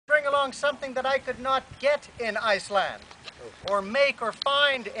along something that I could not get in Iceland, or make or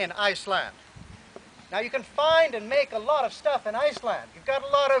find in Iceland. Now you can find and make a lot of stuff in Iceland. You've got a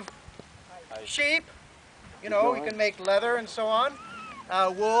lot of sheep, you know, you can make leather and so on,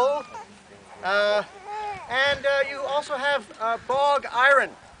 wool, and you also have bog iron,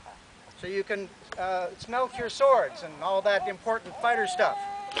 so you can smelt your swords and all that important fighter stuff.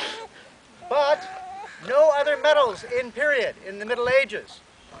 But no other metals in period, in the Middle Ages,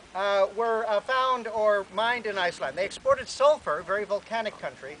 were found or mined in Iceland. They exported sulfur, a very volcanic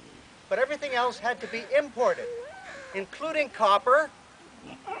country, but everything else had to be imported, including copper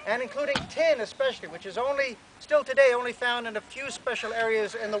and including tin especially, which is still today only found in a few special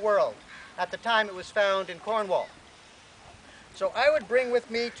areas in the world. At the time it was found in Cornwall. So I would bring with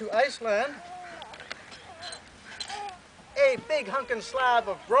me to Iceland a big hunkin' slab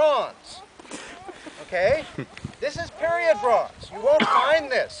of bronze. Okay? This is period bronze. You won't find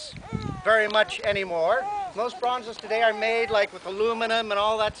this very much anymore. Most bronzes today are made like with aluminum and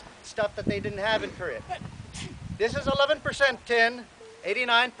all that stuff that they didn't have in period. This is 11% tin,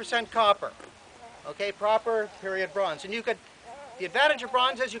 89% copper. Okay, proper period bronze. And the advantage of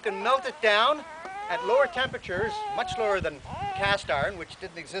bronze is you can melt it down at lower temperatures, much lower than cast iron, which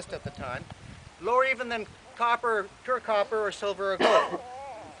didn't exist at the time, lower even than copper, pure copper or silver or gold.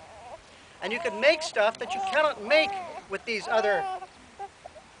 And you can make stuff that you cannot make with these other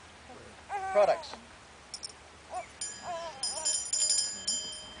products.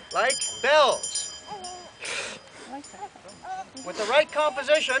 Like bells. With the right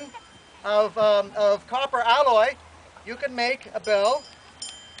composition of copper alloy, you can make a bell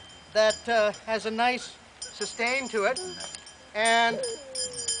that has a nice sustain to it. And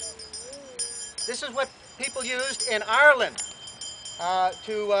this is what people used in Ireland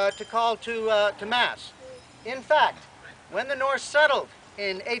to call to Mass. In fact, when the Norse settled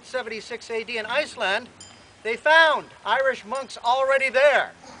in 876 AD in Iceland, they found Irish monks already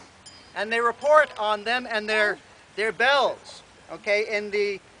there. And they report on them and their bells, okay, in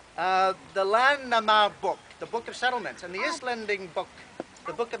the Landnama book, the Book of Settlements, and the Icelanding book,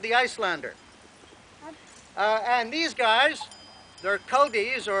 the Book of the Icelander. And these guys, they're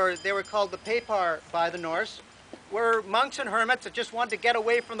Culdies, or they were called the Papar by the Norse, were monks and hermits that just wanted to get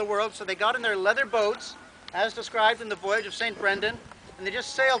away from the world, so they got in their leather boats, as described in the Voyage of St. Brendan, and they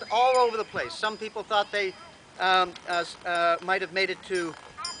just sailed all over the place. Some people thought they might have made it to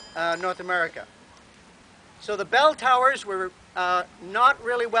North America. So the bell towers were not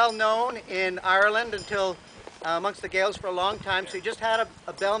really well known in Ireland until amongst the Gaels for a long time, so you just had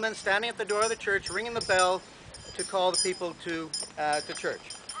a bellman standing at the door of the church ringing the bell to call the people to church.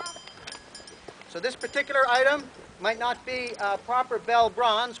 So this particular item might not be proper bell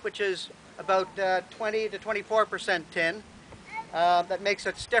bronze, which is about 20 to 24% tin. That makes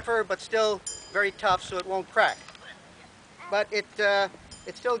it stiffer but still very tough, so it won't crack. But it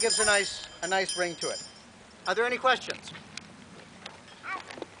still gives a nice ring to it. Are there any questions?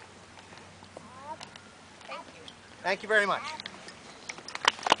 Thank you very much.